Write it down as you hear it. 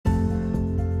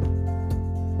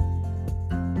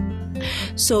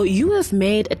So you have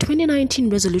made a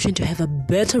 2019 resolution to have a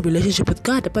better relationship with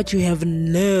God, but you have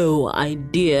no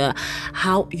idea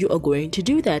how you are going to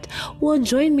do that. Well,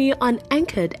 join me on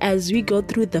Anchored as we go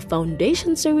through the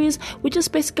foundation series, which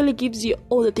just basically gives you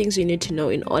all the things you need to know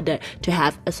in order to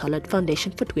have a solid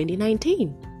foundation for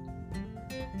 2019.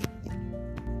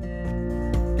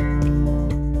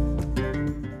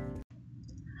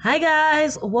 Hi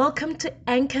guys, welcome to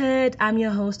Anchored. I'm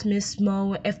your host, Miss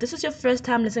Mo. If this is your first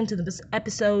time listening to this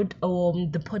episode or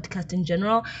the podcast in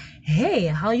general, hey,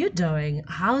 how you doing?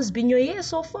 How's been your year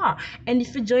so far? And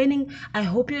if you're joining, I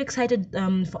hope you're excited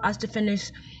for us to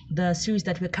finish the series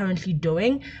that we're currently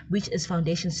doing, which is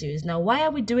Foundation Series. Now, why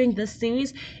are we doing this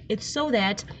series? It's so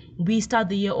that we start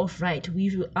the year off right.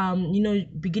 We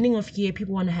beginning of year,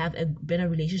 people want to have a better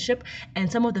relationship,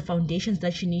 and some of the foundations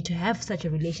that you need to have such a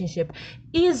relationship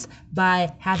is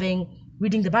by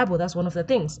reading the Bible. That's one of the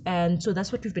things, and so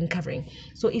that's what we've been covering.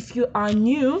 So if you are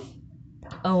new,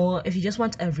 or if you just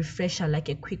want a refresher, like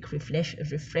a quick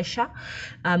refresher,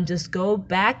 just go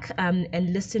back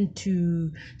and listen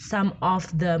to some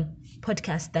of the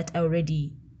podcasts that I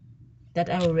already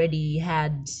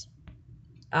had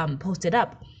posted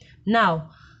up. Now,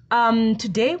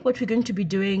 today what we're going to be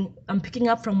doing, I'm picking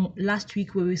up from last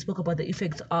week where we spoke about the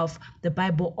effects of the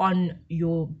Bible on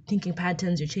your thinking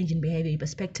patterns, your change in behavior, your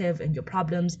perspective, and your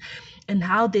problems, and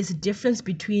how there's a difference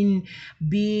between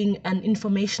being an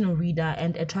informational reader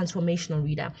and a transformational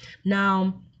reader.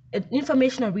 Now, an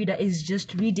informational reader is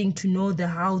just reading to know the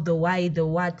how, the why, the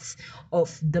what's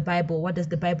of the Bible. What does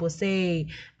the Bible say?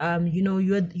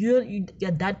 You're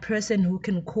that person who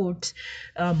can quote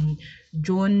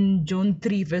John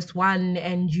 3 verse 1,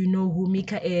 and you know who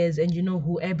Micah is, and you know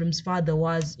who Abram's father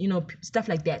was, stuff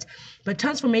like that. But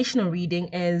transformational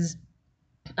reading is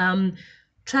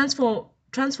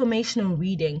transformational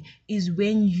reading is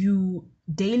when you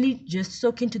daily just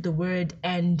soak into the word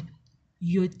and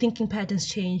your thinking patterns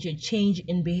change, your change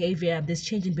in behavior, there's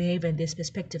change in behavior and there's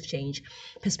perspective shift.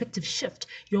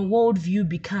 Your worldview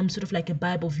becomes sort of like a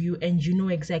Bible view, and you know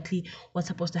exactly what's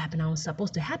supposed to happen, how it's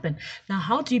supposed to happen. Now,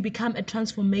 how do you become a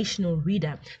transformational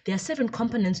reader? There are 7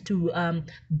 components to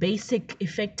basic,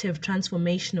 effective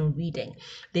transformational reading.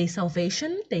 There's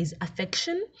salvation, there's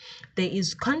affection, there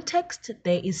is context,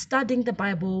 there is studying the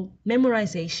Bible,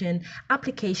 memorization,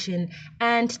 application,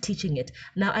 and teaching it.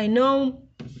 Now, I know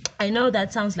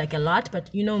that sounds like a lot,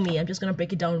 but you know me, I'm just going to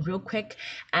break it down real quick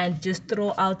and just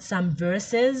throw out some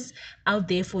verses out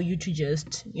there for you to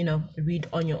just, read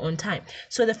on your own time.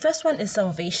 So the first one is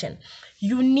salvation.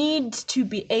 When you're to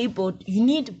be a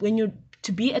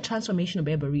transformational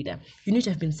Bible reader, you need to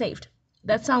have been saved.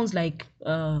 That sounds like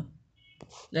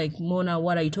Mona,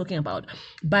 what are you talking about?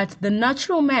 But the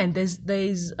natural man, there's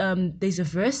a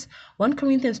verse, 1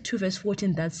 Corinthians 2 verse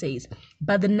 14, that says,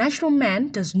 but the natural man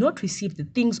does not receive the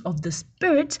things of the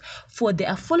Spirit, for they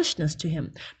are foolishness to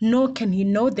him, nor can he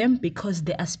know them, because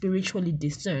they are spiritually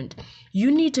discerned.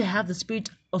 You need to have the Spirit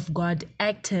of God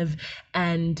active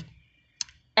in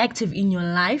your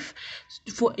life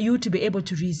for you to be able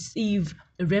to receive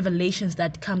revelations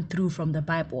that come through from the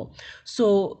Bible.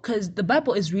 So, because the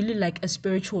Bible is really like a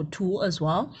spiritual tool as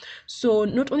well. So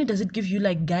not only does it give you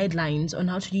like guidelines on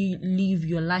how to live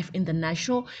your life in the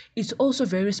natural, it's also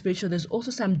very spiritual. There's also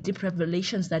some deep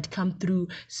revelations that come through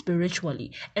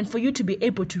spiritually. And for you to be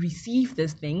able to receive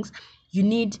these things, you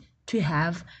need to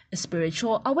have a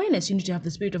spiritual awareness. You need to have the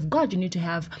Spirit of God. You need to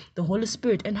have the Holy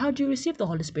Spirit. And how do you receive the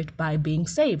Holy Spirit? By being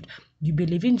saved. You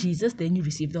believe in Jesus, then you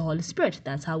receive the Holy Spirit.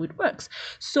 That's how it works.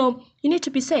 So you need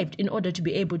to be saved in order to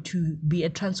be able to be a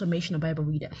transformational Bible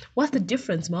reader. What's the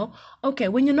difference, Mo? Okay,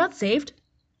 when you're not saved,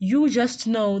 you just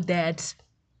know that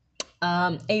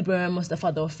Abraham was the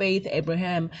father of faith.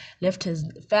 Abraham left his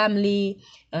family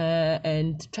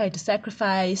and tried to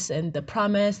sacrifice, and the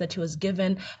promise that he was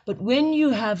given. But when you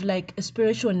have like a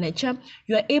spiritual nature,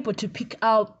 you are able to pick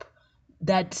up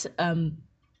that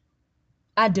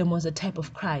Adam was a type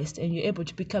of Christ, and you're able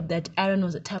to pick up that Aaron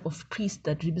was a type of priest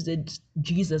that represents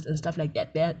Jesus and stuff like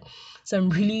that. There are some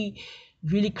really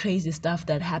crazy stuff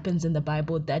that happens in the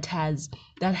Bible that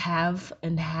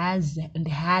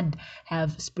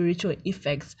have spiritual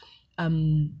effects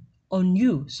on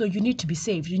you. So you need to be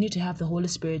saved. You need to have the Holy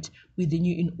Spirit within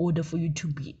you in order for you to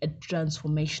be a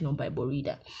transformational Bible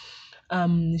reader.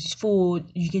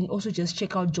 You can also just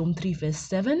check out John 3 verse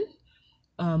 7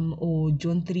 or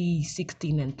John 3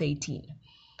 16 and 13.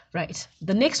 Right.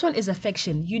 The next one is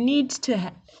affection.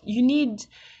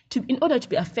 In order to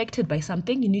be affected by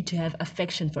something, you need to have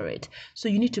affection for it. So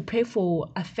you need to pray for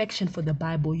affection for the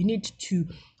Bible. You need to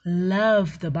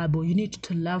love the Bible. You need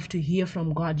to love to hear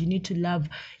from God. You need to love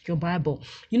your Bible.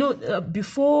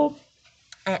 Before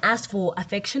I asked for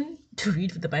affection to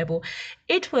read the Bible.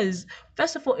 It was,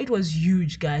 first of all, it was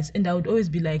huge, guys. And I would always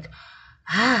be like,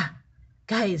 ah,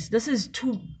 guys, this is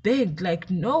too big.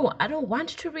 Like, no, I don't want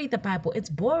to read the Bible. It's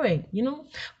boring, you know?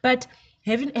 But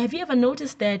have you ever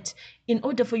noticed that in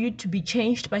order for you to be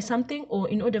changed by something, or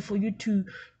in order for you to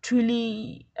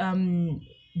truly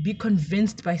be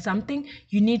convinced by something,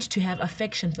 you need to have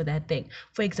affection for that thing.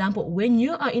 For example, when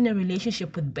you are in a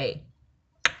relationship with Bay,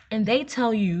 and they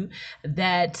tell you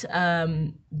that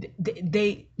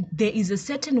there is a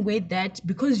certain way that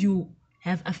because you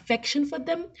have affection for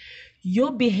them,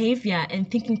 your behavior and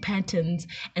thinking patterns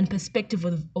and perspective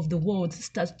of the world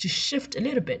starts to shift a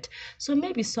little bit. So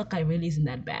maybe soccer really isn't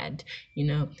that bad,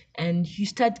 and you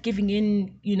start giving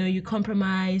in, you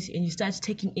compromise and you start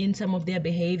taking in some of their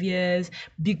behaviors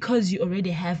because you already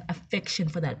have affection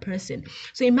for that person.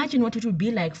 So imagine what it would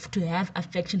be like to have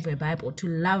affection for your Bible, to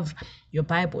love your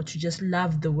Bible, to just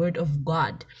love the word of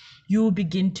God. You will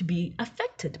begin to be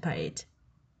affected by it.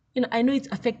 I know it's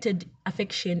affection.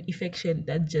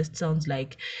 That just sounds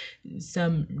like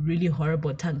some really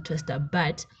horrible tongue twister.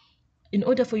 But in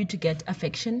order for you to get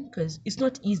affection, because it's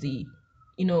not easy,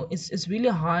 it's really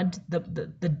hard.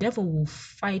 The devil will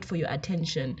fight for your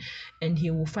attention, and he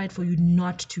will fight for you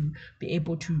not to be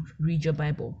able to read your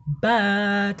Bible.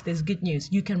 But there's good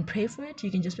news. You can pray for it. You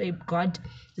can just pray, God,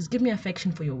 just give me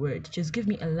affection for your word. Just give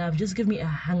me a love. Just give me a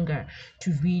hunger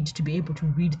to read, to be able to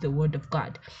read the word of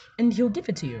God, and he'll give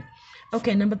it to you.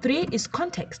 Okay, number 3 is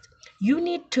context. You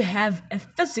need to have a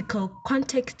physical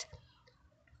context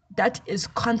that is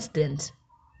constant.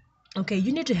 Okay,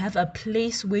 you need to have a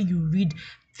place where you read.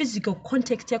 Physical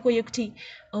context.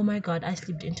 Oh my God, I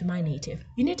slipped into my native.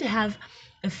 You need to have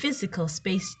a physical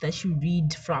space that you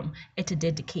read from at a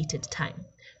dedicated time,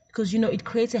 because it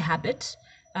creates a habit.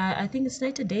 I think it's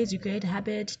 90 days you create a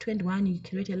habit, 21 you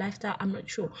create a lifestyle. I'm not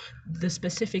sure the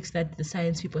specifics that the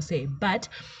science people say, but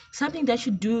something that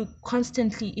you do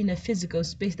constantly in a physical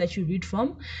space that you read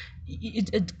from,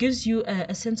 it gives you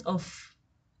a sense of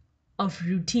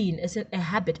routine, a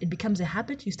habit. It becomes a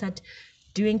habit. You start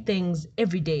doing things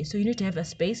every day. So you need to have a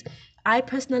space. I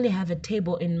personally have a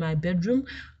table in my bedroom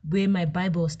where my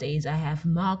Bible stays. I have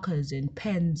markers and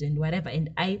pens and whatever, and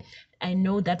I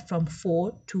know that from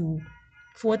 4 to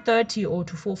 4:30 or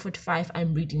to 4:45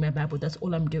 I'm reading my Bible. That's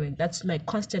all I'm doing. That's my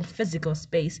constant physical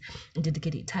space and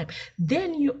dedicated time.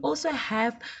 Then you also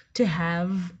have to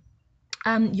have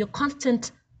your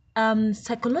constant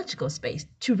psychological space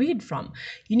to read from.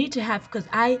 You need to have, because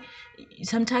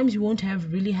sometimes you won't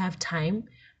really have time,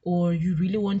 or you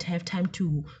really won't have time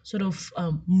to sort of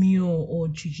muse or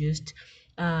to just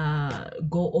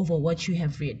go over what you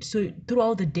have read. So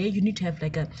throughout the day you need to have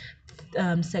like a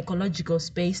psychological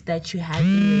space that you have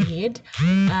in your head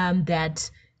that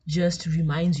just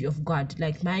reminds you of God.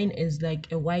 Like mine is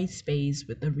like a white space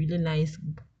with a really nice,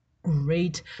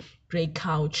 great gray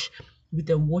couch with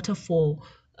a waterfall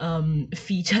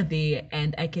feature there,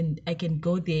 and I can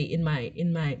go there in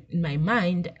my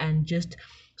mind and just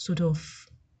sort of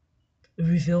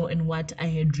reveal in what I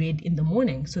had read in the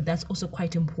morning. So that's also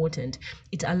quite important.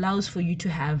 It allows for you to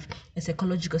have a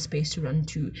psychological space to run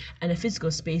to, and a physical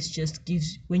space just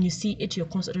gives, when you see it, you're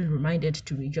constantly reminded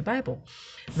to read your Bible.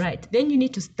 Right. Then you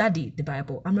need to study the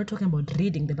Bible. I'm not talking about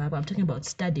reading the Bible. I'm talking about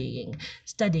studying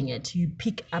it. You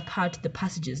pick apart the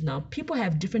passages. Now, people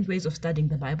have different ways of studying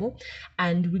the Bible,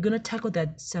 and we're going to tackle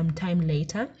that sometime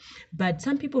later. But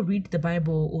some people read the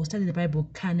Bible or study the Bible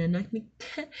canonically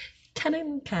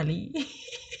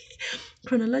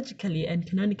chronologically and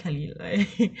canonically,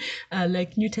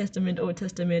 like New Testament, Old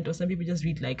Testament, or some people just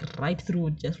read like right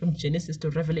through, just from Genesis to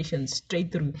Revelation,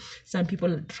 straight through. Some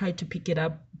people try to pick it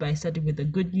up by starting with the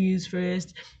good news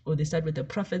first, or they start with the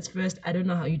prophets first. I don't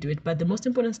know how you do it, but the most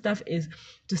important stuff is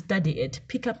to study it,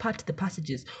 pick apart the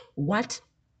passages.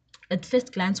 At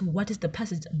first glance, what is the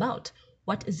passage about?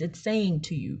 What is it saying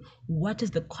to you? What is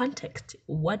the context?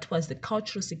 What was the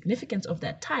cultural significance of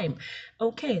that time?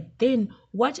 Okay, then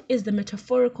what is the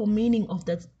metaphorical meaning of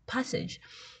that passage?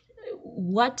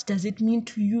 What does it mean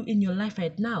to you in your life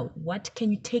right now? What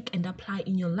can you take and apply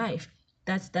in your life?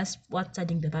 That's what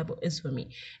studying the Bible is for me.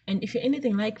 And if you're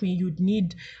anything like me, you'd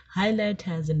need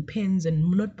highlighters and pens and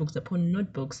notebooks upon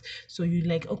notebooks. So you're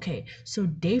like, okay, so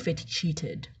David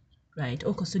cheated, right?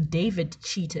 Okay, so David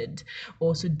cheated,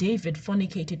 or so David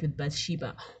fornicated with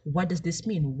Bathsheba. What does this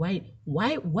mean? Why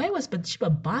was Bathsheba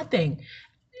bathing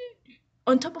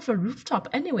on top of a rooftop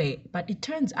anyway. But it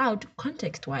turns out,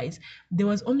 context wise, there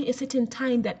was only a certain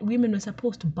time that women were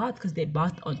supposed to bath because they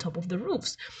bathed on top of the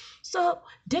roofs. So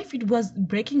David was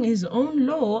breaking his own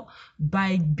law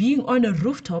by being on a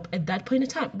rooftop at that point in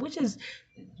time, which is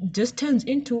just turns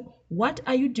into, what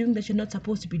are you doing that you're not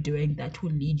supposed to be doing that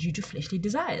will lead you to fleshly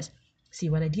desires? See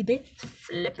what I did there?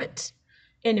 Flip it.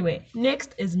 Anyway,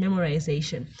 next is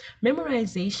memorization.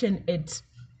 Memorization, it's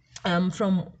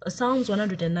from Psalms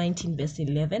 119 verse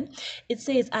 11. It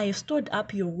says, I have stored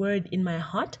up your word in my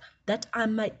heart that I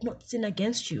might not sin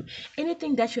against you.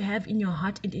 Anything that you have in your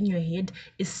heart and in your head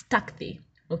is stuck there.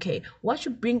 Okay, what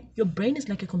you bring, your brain is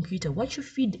like a computer. What you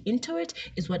feed into it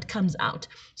is what comes out.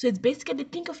 So it's basically,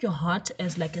 think of your heart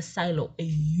as like a silo, a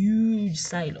huge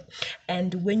silo.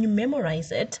 And when you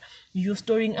memorize it, you're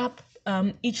storing up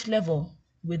each level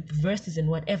with verses and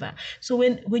whatever. So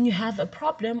when you have a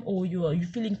problem, or you're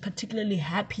feeling particularly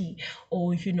happy,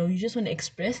 or you just want to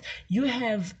express, you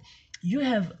have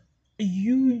a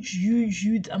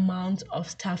huge amount of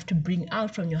stuff to bring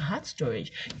out from your heart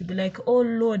storage. You'll be like, oh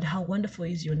Lord, how wonderful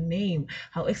is your name,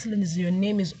 how excellent is your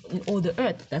name is in all the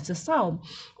earth. That's a psalm.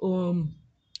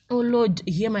 Oh Lord,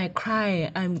 hear my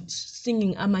cry. I'm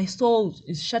singing, and my soul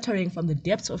is shattering from the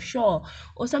depths of shore,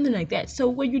 or something like that. So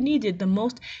when you need it the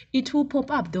most, it will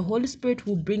pop up. The Holy Spirit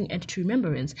will bring it to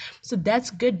remembrance. So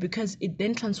that's good, because it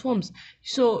then transforms.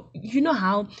 So you know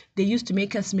how they used to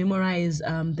make us memorize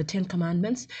the 10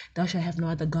 Commandments? Thou shalt have no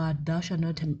other God. Thou shalt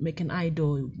not make an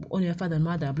idol. Honor your father and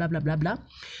mother. Blah blah blah blah.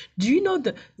 Do you know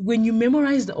that when you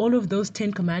memorized all of those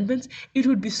 10 Commandments, it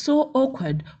would be so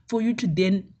awkward for you to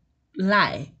then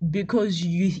lie, because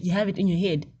you have it in your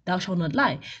head, thou shalt not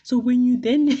lie. So when you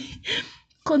then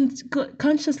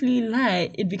consciously lie,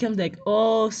 it becomes like,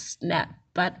 oh snap,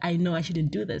 but I know I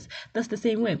shouldn't do this. That's the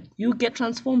same way you get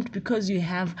transformed, because you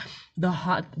have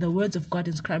the words of God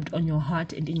inscribed on your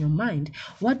heart and in your mind.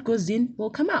 What goes in will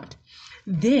come out.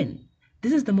 Then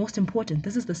this is the most important,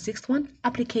 this is the sixth one: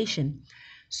 application.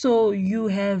 So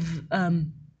you've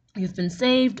been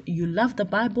saved, you love the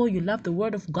Bible, you love the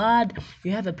Word of God,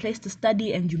 you have a place to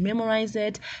study and you memorize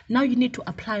it. Now you need to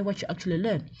apply what you actually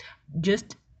learn.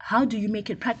 Just how do you make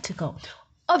it practical?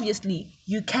 Obviously,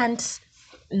 you can't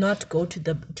not go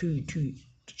to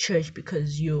church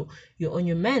because you're on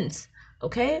your mens,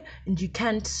 okay? And you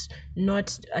can't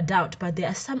not doubt, but there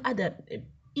are some other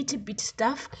itty bitty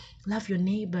stuff. Love your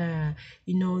neighbor,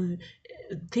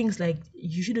 things like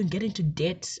you shouldn't get into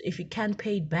debt if you can't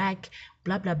pay it back,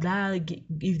 blah blah blah.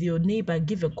 Give your neighbor,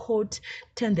 give a quote,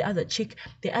 turn the other cheek.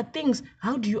 There are things.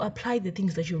 How do you apply the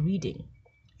things that you're reading?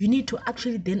 You need to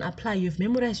actually then apply. You've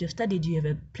memorized, you've studied, you have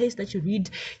a place that you read,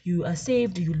 you are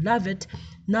saved, you love it.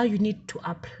 Now you need to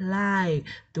apply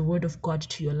the Word of God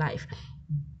to your life.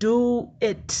 Do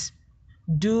it.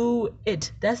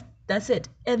 That's it.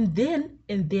 And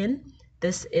then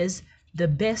this is the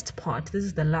best part. This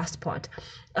is the last part.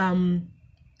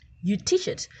 You teach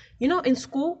it. In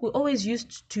school we always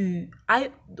used to,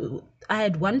 I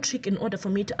had one trick in order for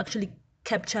me to actually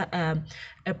capture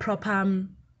a proper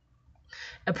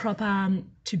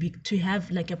to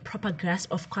have like a proper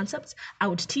grasp of concepts. I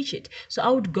would teach it. So I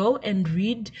would go and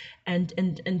read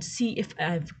and see if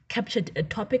I've captured a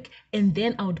topic, and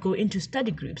then I would go into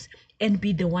study groups and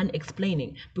be the one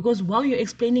explaining, because while you're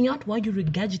explaining out, while you're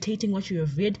regurgitating what you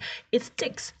have read, it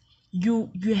sticks.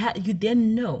 You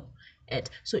then know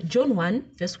it. So John 1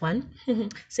 verse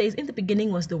 1 says, in the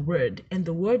beginning was the Word, and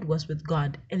the Word was with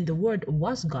God, and the Word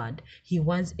was God. He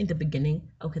was in the beginning.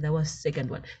 Okay, that was second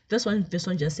one. Verse 1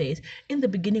 just says, in the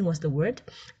beginning was the Word,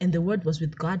 and the Word was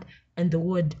with God, and the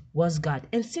Word was God.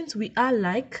 And since we are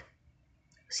like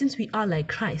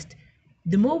Christ,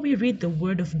 the more we read the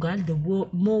Word of God, the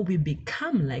more we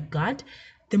become like God,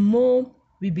 the more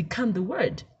we become the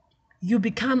Word. You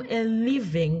become a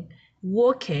living,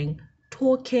 walking,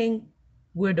 talking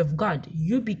Word of God.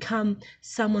 You become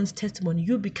someone's testimony.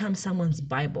 You become someone's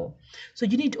Bible. So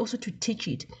you need also to teach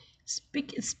it.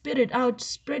 Spread it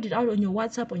out on your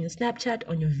WhatsApp, on your Snapchat,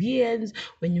 on your VNs.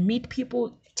 When you meet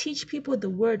people, teach people the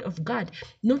Word of God.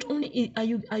 Not only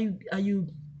are you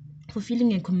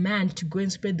fulfilling a command to go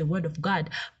and spread the Word of God,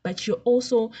 but you're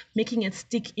also making it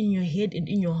stick in your head and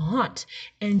in your heart,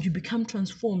 and you become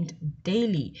transformed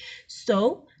daily.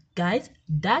 So guys,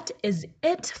 that is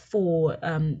it for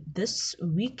this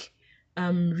week.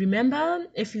 Remember,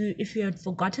 if you had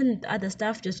forgotten the other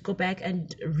stuff, just go back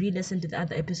and re-listen to the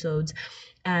other episodes,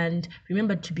 and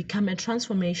remember to become a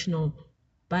transformational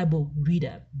Bible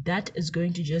reader. That is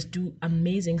going to just do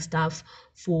amazing stuff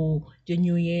for your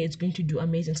new year. It's going to do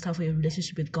amazing stuff for your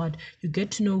relationship with God. You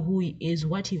get to know who He is,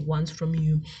 what He wants from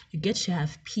you. You get to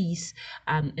have peace,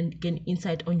 and gain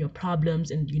insight on your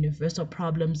problems and universal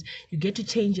problems. You get to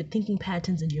change your thinking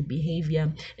patterns and your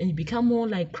behavior, and you become more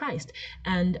like Christ.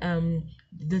 And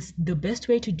the best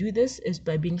way to do this is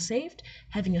by being saved,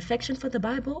 having affection for the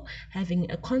Bible, having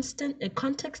a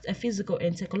context, a physical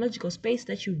and psychological space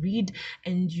that you read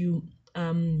and you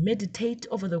meditate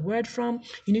over the word from.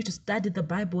 You need to study the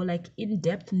Bible like in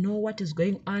depth, know what is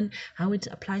going on, how it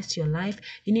applies to your life.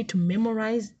 You need to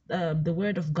memorize the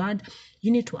word of God.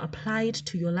 You need to apply it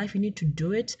to your life. You need to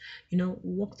do it,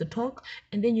 walk the talk,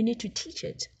 and then you need to teach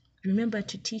it. Remember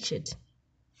to teach it.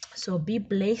 So be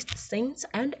blessed, saints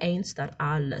and ain'ts that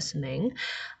are listening.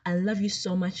 I love you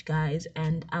so much, guys,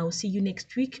 and I'll see you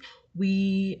next week.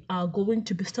 We are going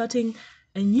to be starting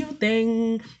a new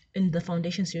thing in the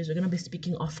foundation series. We're going to be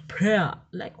speaking of prayer.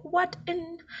 Like, what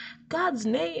in God's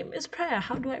name is prayer?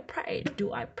 How do I pray?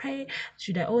 Do I pray?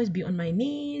 Should I always be on my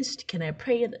knees? Can I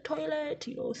pray in the toilet?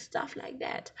 Stuff like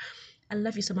that. I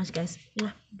love you so much, guys.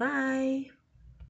 Bye.